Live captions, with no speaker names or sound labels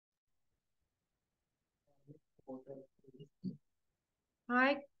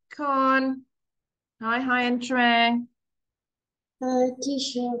Hi, Con. Hi, and Trang.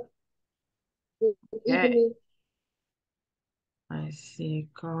 Teacher, good Okay, evening. I see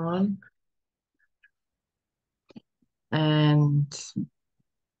Con. And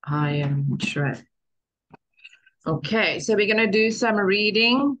I am Trang. Okay, so we're gonna do some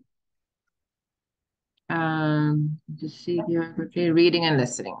reading. Just see here quickly. Reading and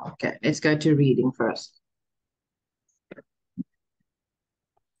listening. Okay, let's go to reading first.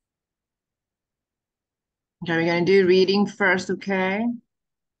 Okay, we're gonna do reading first, okay?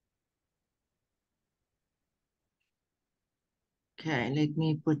 Okay, let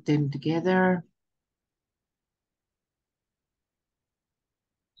me put them together.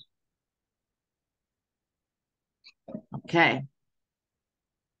 Okay,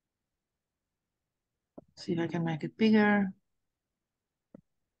 see if I can make it bigger.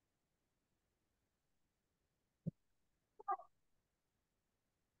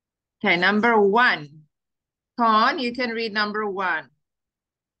 Okay, number one. Con, you can read number one.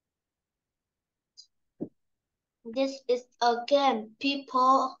 This is a game.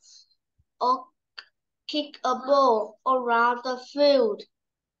 People all kick a ball around the field.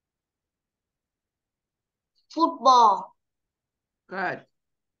 Football. Good.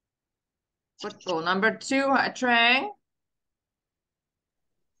 Football. Number two, Trang.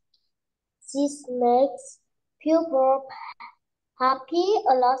 This makes people happy.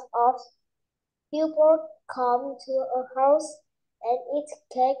 A lot of people come to a house and eat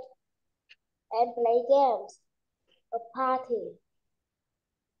cake and play games. A party.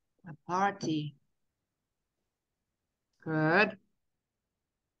 A party. Good.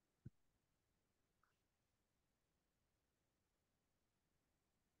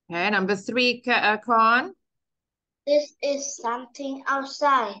 Okay, number three, Con. This is something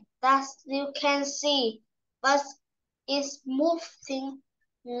outside that you can see, but it's moving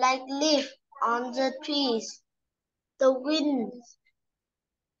like leaves on the trees. The wind.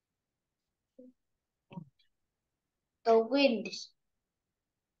 The wind.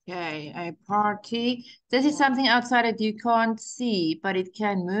 Okay, a party. This is something outside that you can't see, but it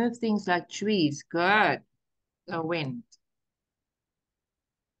can move things like trees. Good. The wind.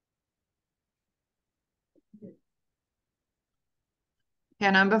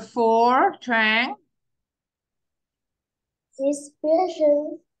 Okay, number four, Trang. This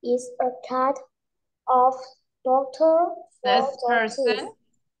patient is a kind of doctor for This the teeth. person.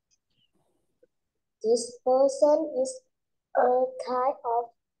 This person is a kind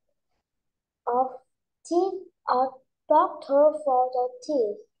of teeth, a doctor for the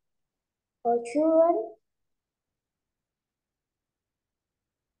teeth. For children,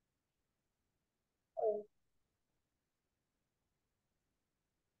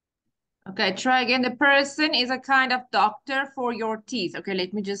 Okay, try again. The person is a kind of doctor for your teeth. Okay,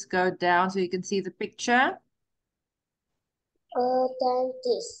 let me just go down so you can see the picture. a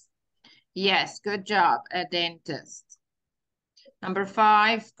dentist. Yes, good job. A dentist. Number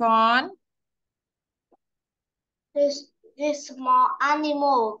five, Con. This small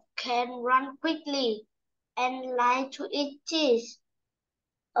animal can run quickly and like to eat cheese.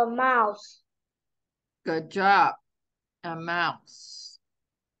 A mouse. Good job. A mouse.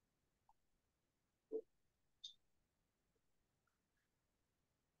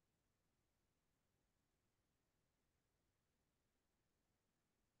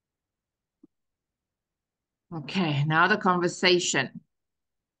 Okay, now the conversation.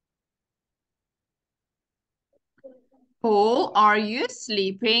 Paul, are you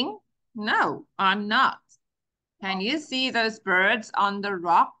sleeping? No, I'm not. Can you see those birds on the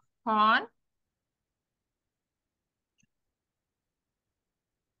rock, Con?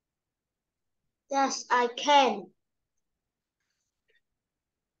 Yes, I can.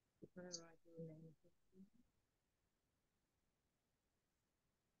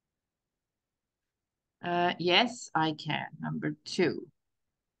 Yes, I can. Number two.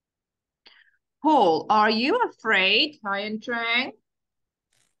 Paul, are you afraid? Huyen Trang?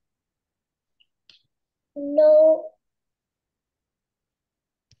 No,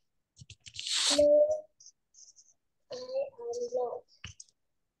 no, I am not.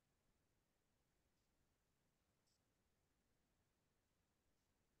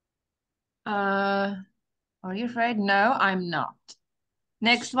 Uh, are you afraid? No, I'm not.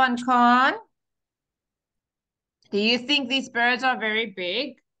 Next one, Con. Do you think these birds are very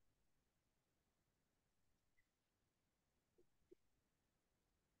big?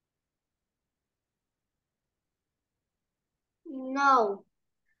 No,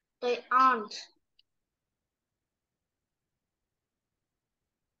 they aren't.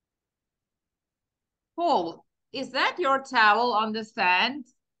 Paul, is that your towel on the sand?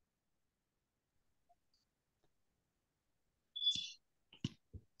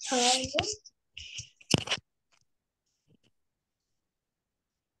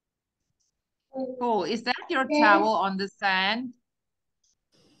 Paul, is that your Yes, towel on the sand?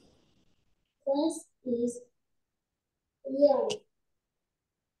 this is real.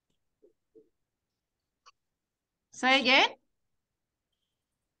 Say again.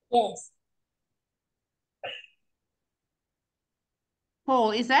 Yes.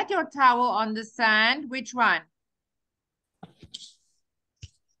 Paul, is that your towel on the sand? Which one?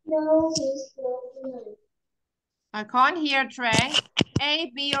 No, it's not. I can't hear, Trang.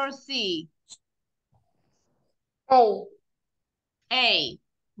 A, B, or C? A. A.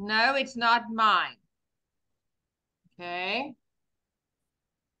 No, it's not mine. Okay.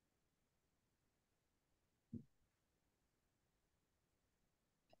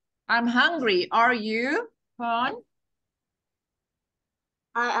 I'm hungry. Are you, Con?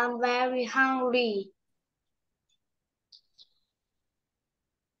 I am very hungry.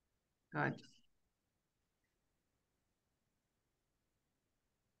 Good.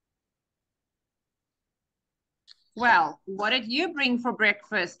 Well, what did you bring for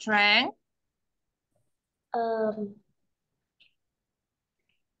breakfast, Trang? Um,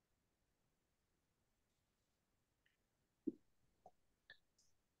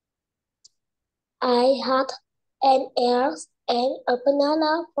 I had an egg and a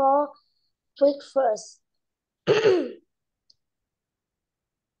banana for breakfast.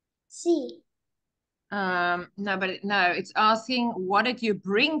 C. No, but no, it's asking what did you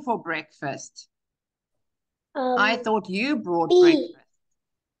bring for breakfast? I Um, thought you brought B. breakfast.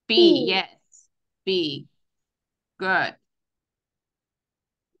 B, B. yes. B. Good.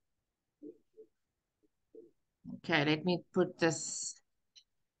 Okay, let me put this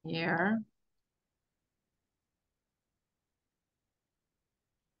here.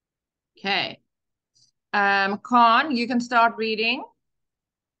 Okay. Con, you can start reading.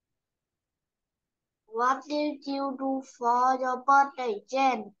 What did you do for your birthday,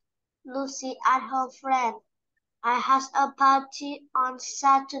 Jane? Lucy asked her friend. I had a party on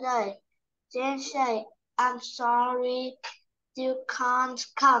Saturday. Jane said, I'm sorry you can't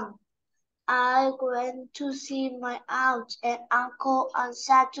come. I went to see my aunt and uncle on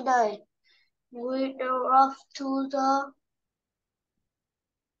Saturday. We drove to the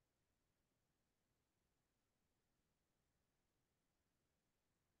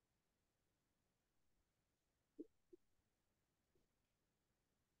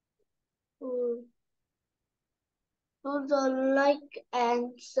lake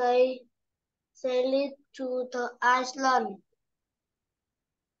and sailed to the island.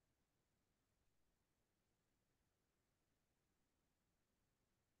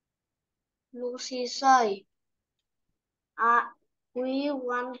 Lucy said, uh, we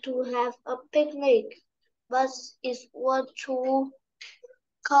want to have a picnic, but it was too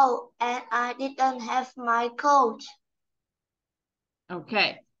cold and I didn't have my coat.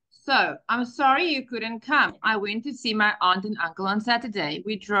 Okay. So I'm sorry you couldn't come. I went to see my aunt and uncle on Saturday.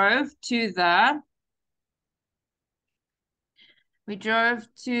 We drove to the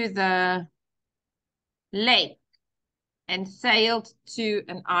lake and sailed to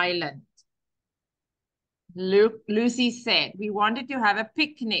an island. Lucy said, we wanted to have a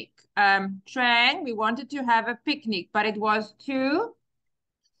picnic. Trang, we wanted to have a picnic, but it was too.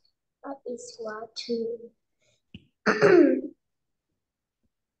 That is what to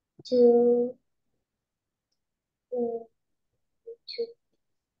to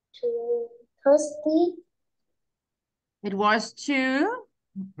to thirsty It was too.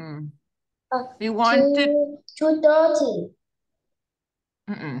 uh, We wanted. too dirty.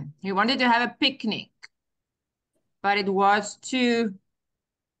 We wanted to have a picnic, but it was too.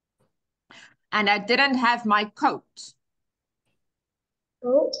 And I didn't have my coat.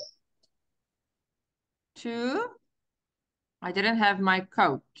 Cold. Too. I didn't have my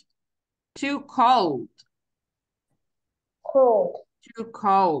coat. Too cold. Cold. Too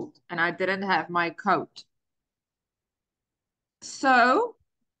cold. And I didn't have my coat. So,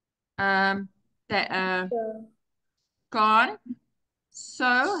 the So, gone.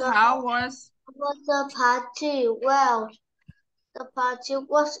 So, so how was how was the party? Well, the party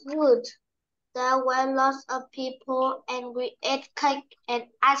was good. There were lots of people and we ate cake and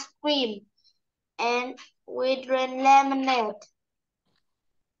ice cream and we drank lemonade.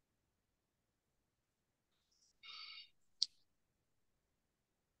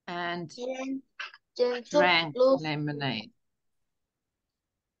 and Then, then took drank loose lemonade?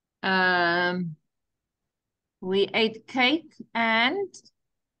 Um, we ate cake and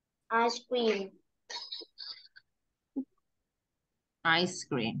ice cream. Ice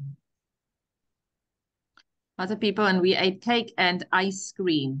cream. Lots of people, and we ate cake and ice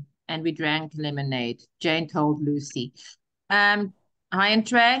cream, and we drank lemonade. Jane told Lucy. Hi and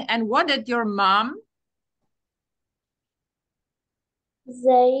Trang. And what did your mom?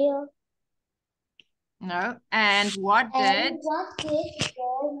 They No. And what and did? what did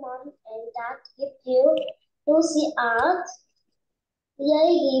your mom and dad give you? Lucy asked. They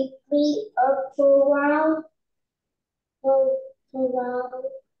give me a brown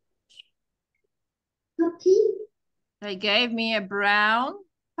puppy. They gave me a brown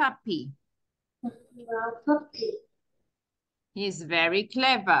puppy. Brown puppy. He's very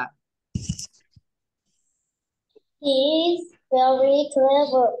clever. He is very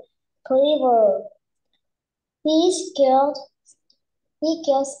clever. He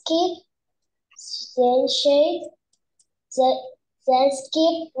can skip, then shake, then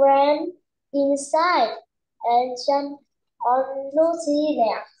skip ran inside and jump on Lucy's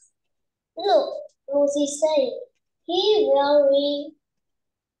lap. Look, Lucy said, he very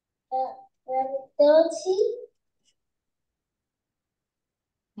dirty.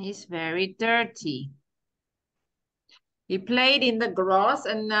 He's very dirty. He played in the grass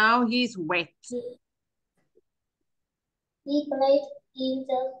and now he's wet. He played in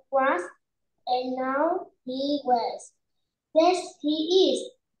the grass and now he was. Yes, he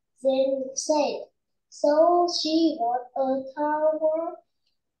is, then said. So she got a towel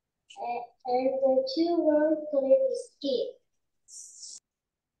and the children played skip.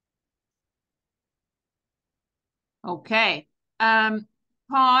 Okay.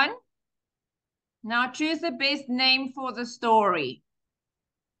 Con, now choose the best name for the story.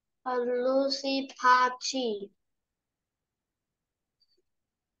 A Lucy party.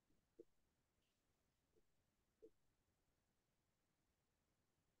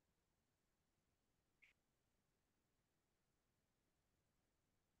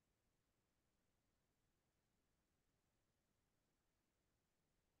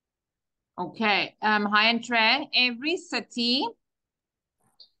 Okay. Hi and Trang. Every city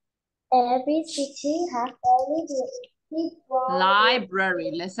Has a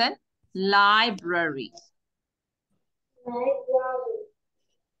library. Listen. Library. library.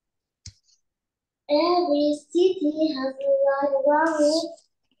 Every city has a library,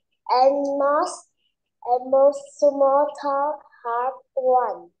 and most small towns have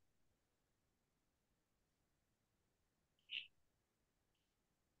one.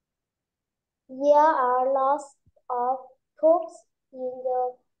 There are lots of books in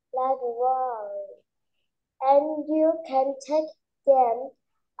the library, and you can take them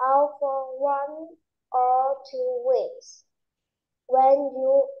out for 1 or 2 weeks. When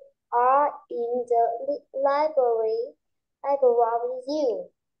you are in the library, you.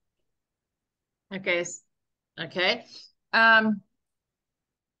 Okay. Okay. Let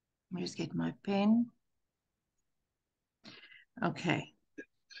me just get my pen. Okay.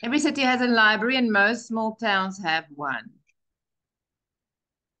 Every city has a library and most small towns have one.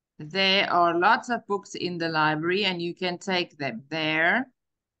 There are lots of books in the library and you can take them there.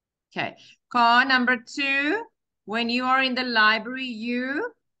 Okay. Car number 2. When you are in the library,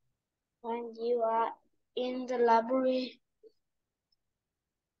 When you are in the library,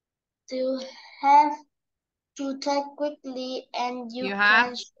 you have to type quickly and you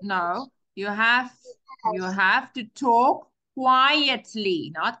have to talk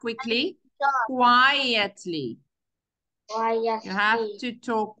quietly, not quickly. Quietly. You have to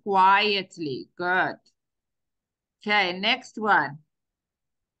talk quietly. Good. Okay, next one.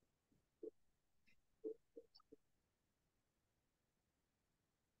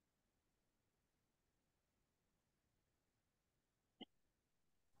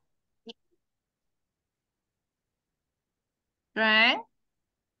 Frank?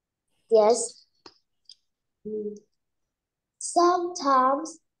 Yes.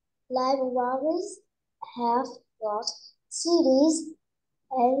 Sometimes libraries have got CDs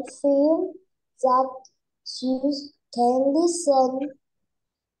and film that you can listen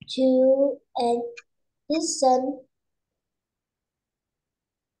to and listen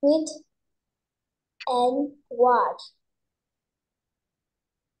with and watch.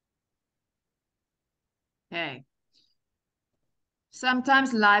 Okay.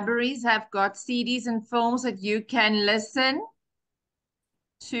 Sometimes libraries have got CDs and films that you can listen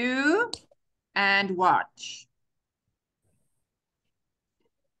to and watch.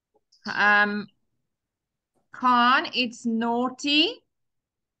 Khan, it's naughty.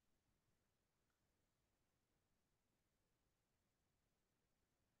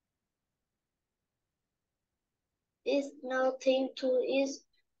 It's nothing to is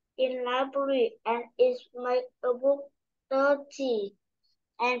in library and it's make a book dirty,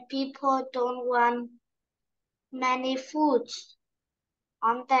 and people don't want many foods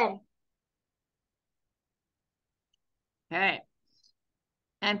on them. Okay.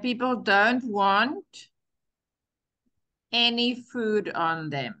 And people don't want any food on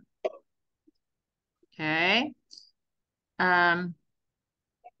them. Okay. And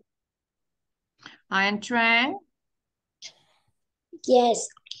Trang? Yes,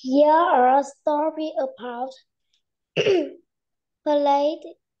 here are a story about polite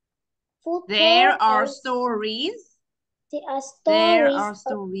football There are and stories. there are There stories. are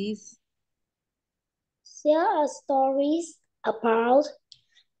stories. There are stories about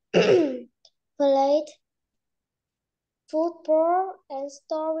polite football and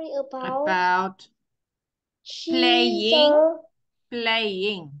story About Caesar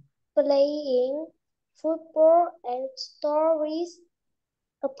playing playing football and stories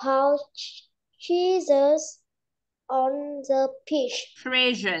about Jesus on the pitch.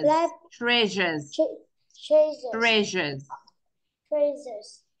 treasures, Like treasures, treasures, treasures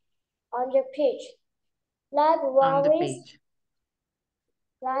treasures on the pitch. on the beach.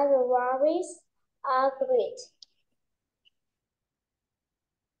 Libraries are great.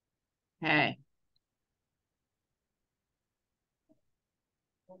 Okay.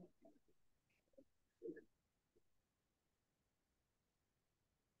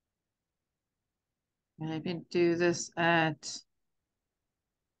 Maybe do this at,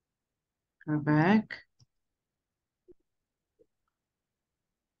 go back.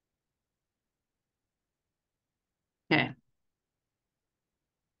 Okay.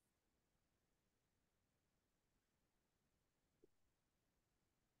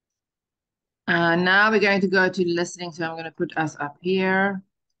 Now we're going to go to listening. So I'm going to put us up here.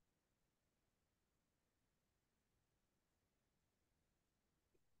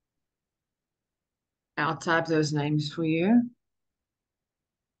 I'll type those names for you.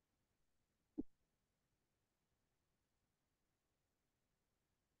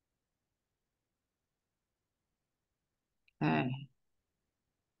 Okay.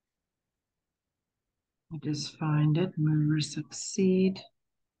 I just find it. Remember, succeed.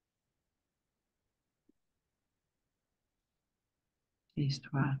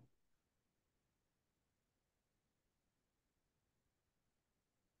 Histoire.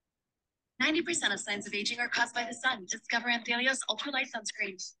 90% of signs of aging are caused by the sun. Discover Anthelios ultralight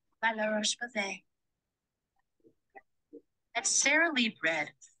sunscreen by La Roche-Posay. At Sara Lee Bread,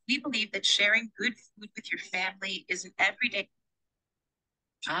 we believe that sharing good food with your family is an everyday.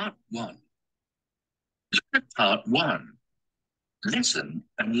 Part 1. Look at Part 1. Listen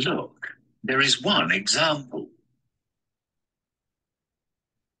and look. There is one example.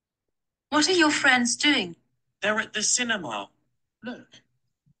 What are your friends doing? They're at the cinema. Look,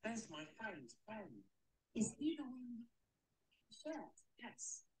 there's my friend's friend. Is he the one? Sure.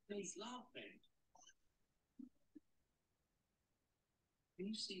 Yes, he's laughing. Can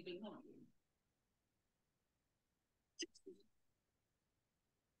you see the line?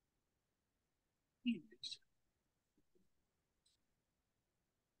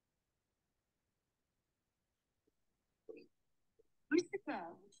 Who's the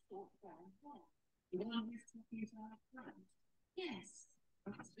girl with short brown hair? The one who's talking to our friend. Yes.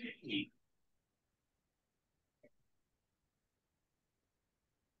 That's Vicky.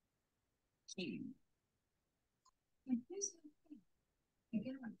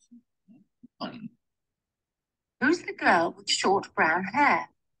 One. Who's the girl with short brown hair?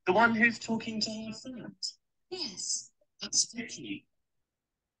 The one who's talking to our friend. Yes. That's Vicky.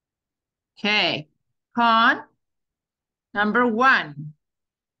 Okay. Con. Number 1.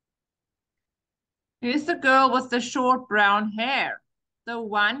 Who's the girl with the short brown hair? The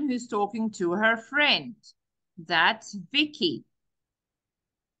one who's talking to her friend. That's Vicky.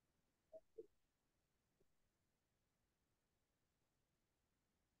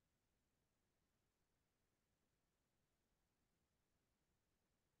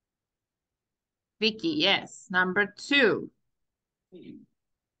 Vicky, yes. Number 2.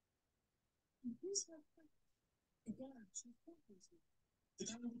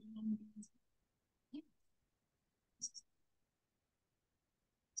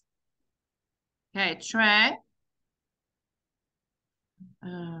 Okay, Trang.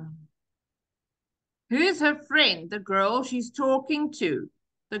 Who's her friend? The girl she's talking to.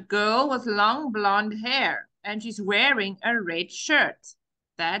 The girl with long blonde hair, and she's wearing a red shirt.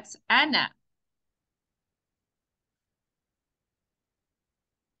 That's Anna.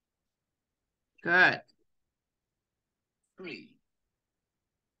 Good. 3.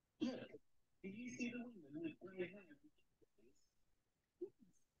 Look, did you see the woman with grey hair?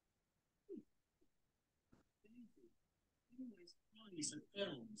 Movies and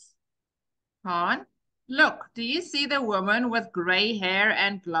films. Han, look, do you see the woman with gray hair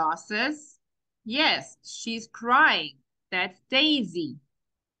and glasses? Yes, she's crying. That's Daisy.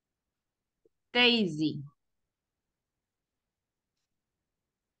 Daisy.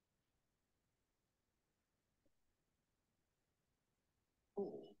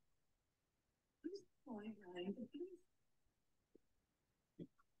 Four. Who's the boy wearing the blue?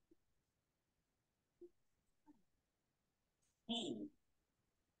 Paul.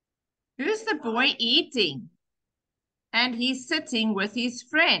 Who's the boy eating? And he's sitting with his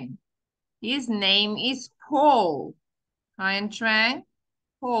friend. His name is Paul. Huyen Trang,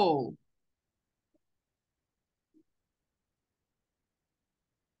 Paul.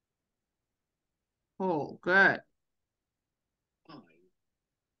 Paul, good. Five.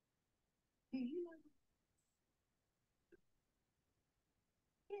 Do you know?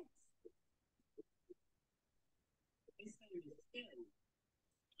 Yes. His name is Phil.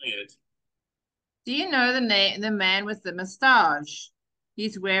 Tired. Do you know the man with the mustache?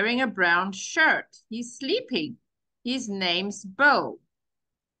 He's wearing a brown shirt. He's sleeping. His name's Bill.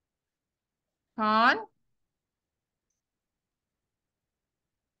 Han,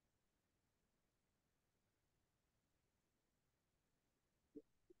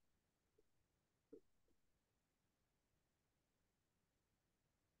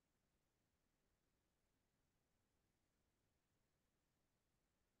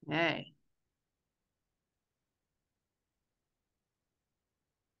 hey.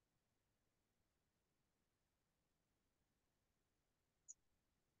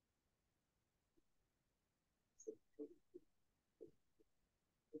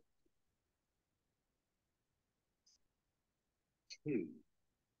 Two.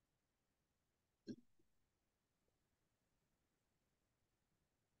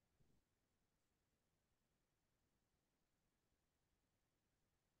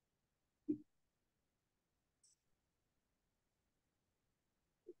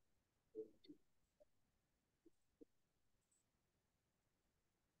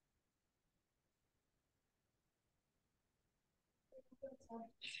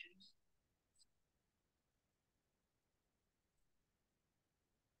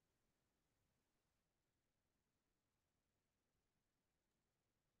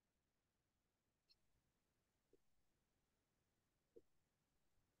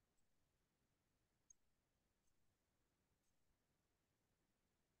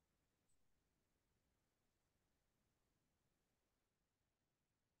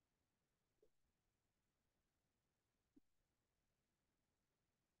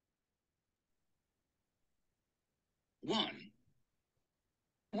 One.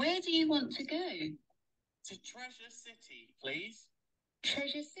 Where do you want to go? To Treasure City, please.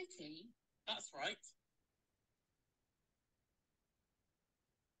 Treasure City? That's right.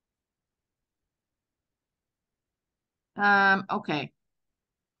 Okay.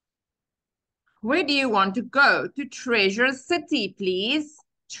 Where do you want to go? To Treasure City, please.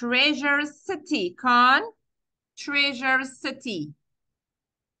 Treasure City, Khan. Treasure City.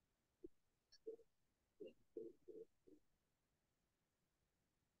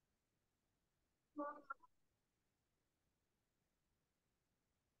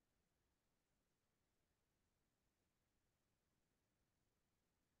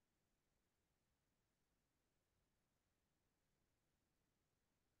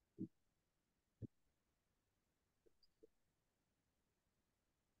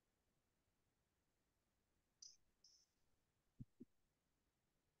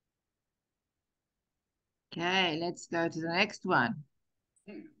 Okay, let's go to the next one.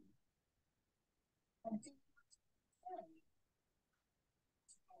 Two.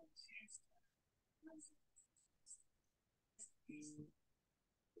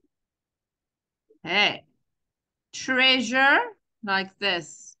 Hey, treasure, like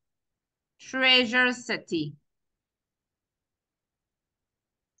this. Treasure City.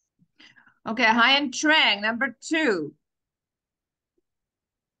 Okay, Huyen Trang, number 2.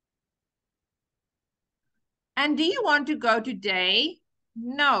 And do you want to go today?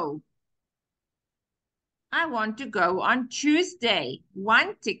 No. I want to go on Tuesday.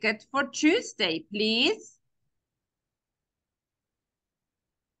 1 ticket for Tuesday, please.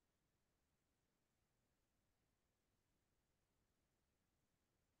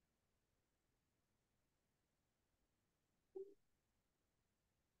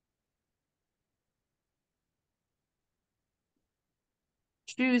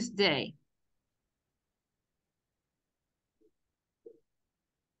 Tuesday.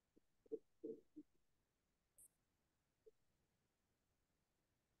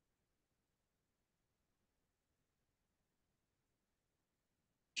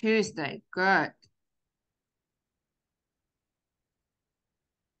 Tuesday. Good.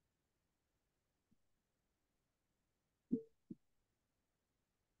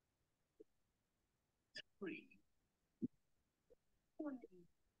 Three.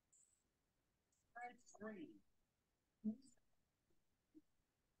 Three.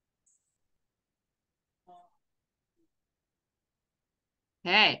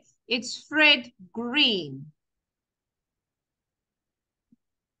 Okay. It's Fred Green.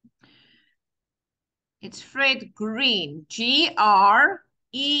 It's Fred Green. Green.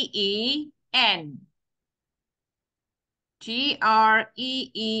 Green.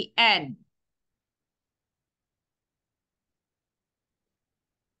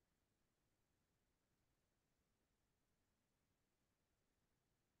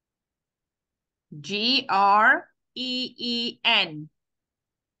 Green.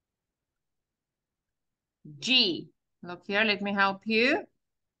 G. Look here, let me help you.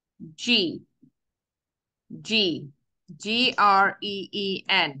 G. G.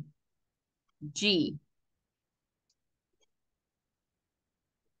 Green. G.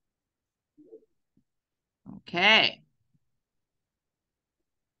 Okay.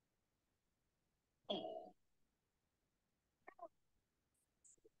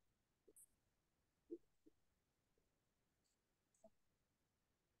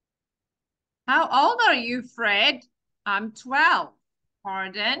 How old are you, Fred? I'm 12.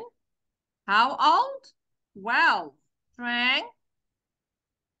 Pardon? How old? 12. Trang?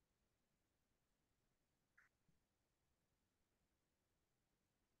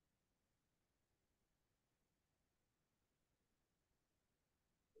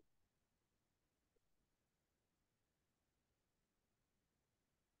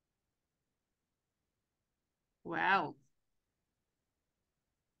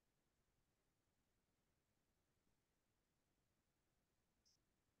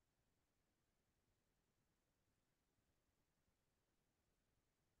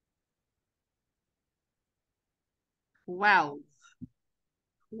 Well,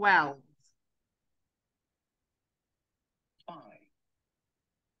 12. 12.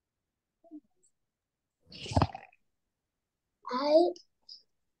 Five. I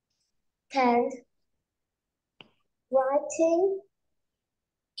can writing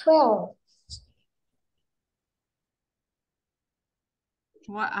 12.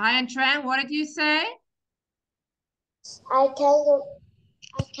 What, Hi, and Trang, what did you say? I can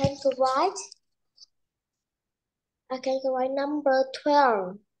I can write number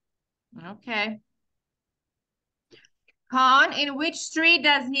 12. Okay. Khan, in which street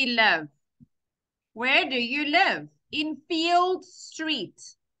does he live? Where do you live? In Field Street.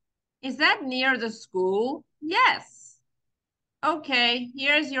 Is that near the school? Yes. Okay,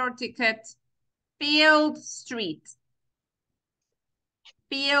 here's your ticket. Field Street.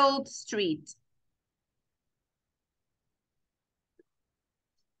 Field Street.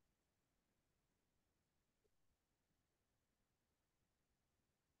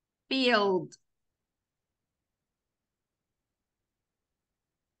 Field.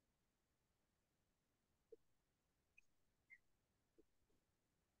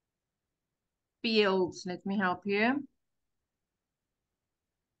 Field. Let me help you.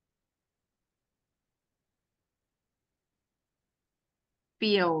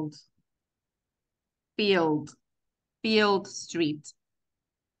 Field. Field. Field Street.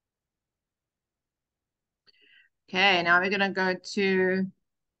 Okay, now we're going to go to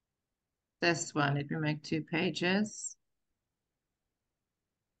this one. Let me make 2 pages.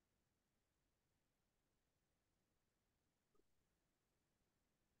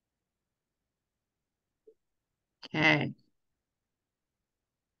 Okay.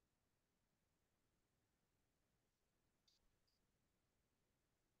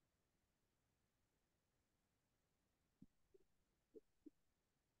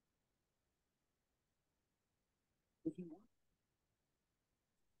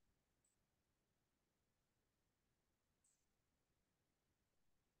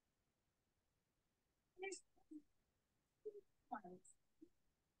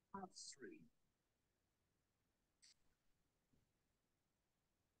 Three.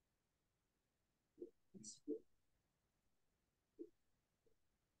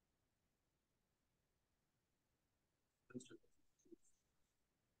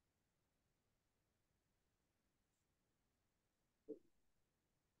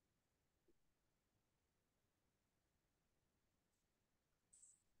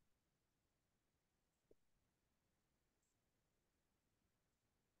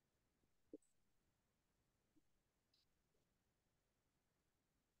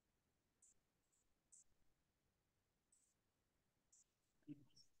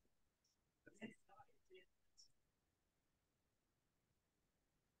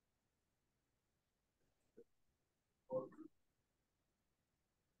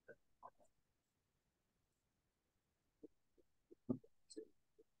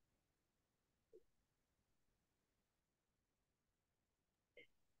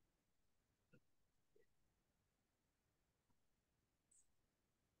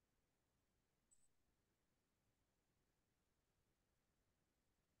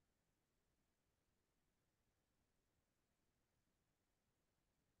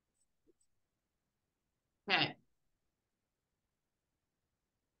 Okay.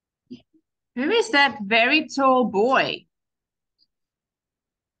 Who is that very tall boy?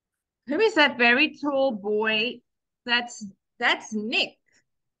 Who is that very tall boy? That's Nick.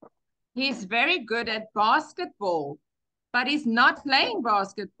 He's very good at basketball, but he's not playing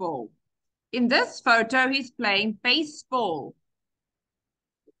basketball. In this photo, he's playing baseball.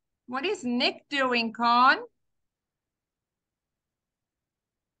 What is Nick doing, Khan?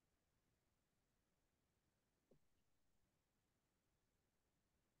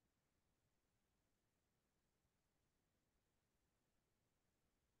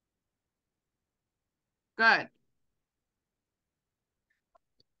 Good.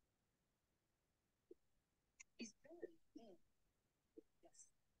 He's very big. Yes.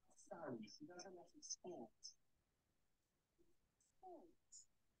 Son, he doesn't have his sports. Sports.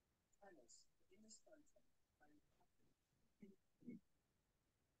 Tennis. In this photo.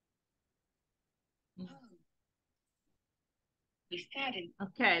 We started.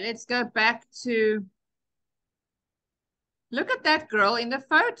 Okay, let's go back to... Look at that girl in the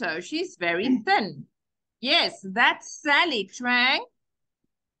photo. She's very thin. Yes, that's Sally, Trang.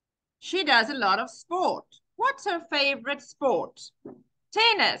 She does a lot of sport. What's her favorite sport?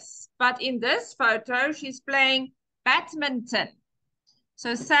 Tennis. But in this photo, she's playing badminton.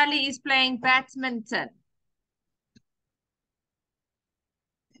 So Sally is playing badminton.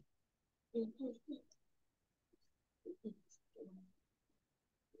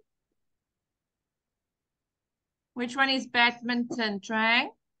 Which one is badminton, Trang?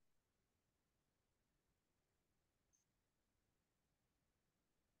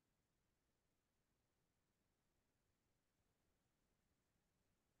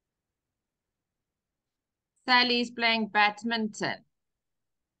 Sally is playing badminton.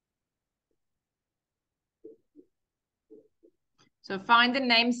 So find the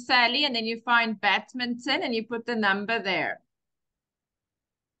name Sally and then you find badminton and you put the number there.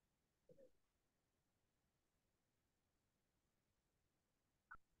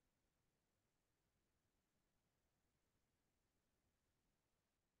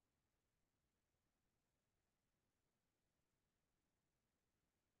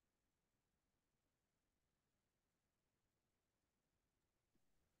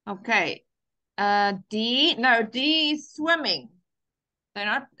 Okay. D, no, D is swimming. They're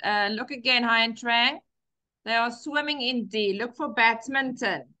not, look again, Huyen Trang. They are swimming in D. Look for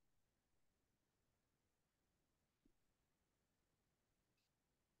badminton.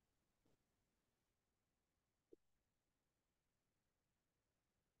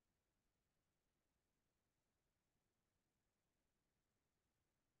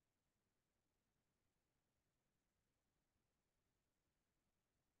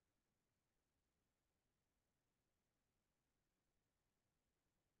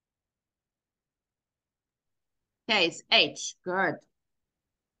 Okay, it's H. Good.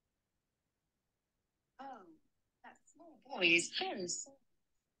 Oh, that small boy is very small.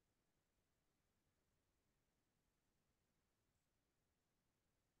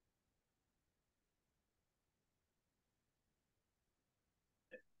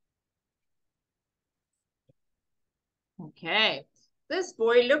 Okay. This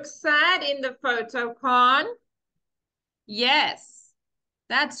boy looks sad in the photo, Khan. Yes,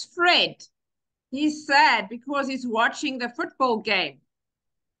 that's Fred. He's sad because he's watching the football game.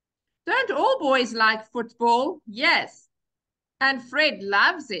 Don't all boys like football? Yes. And Fred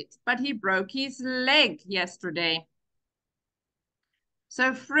loves it, but he broke his leg yesterday.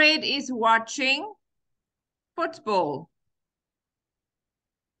 So Fred is watching football.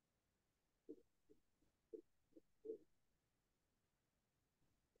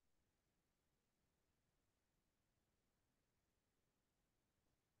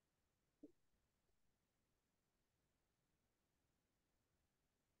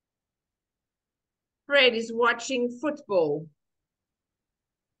 Fred is watching football.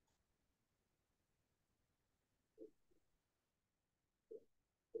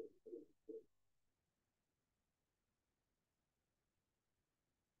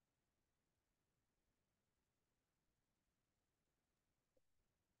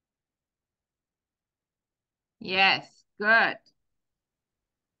 Yes, good.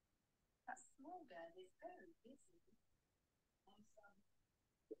 That small girl is very busy.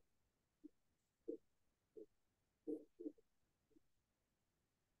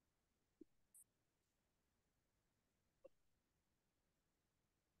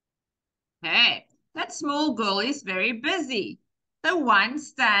 Hey, that small girl is very busy. The one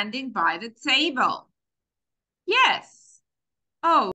standing by the table. Yes. Oh,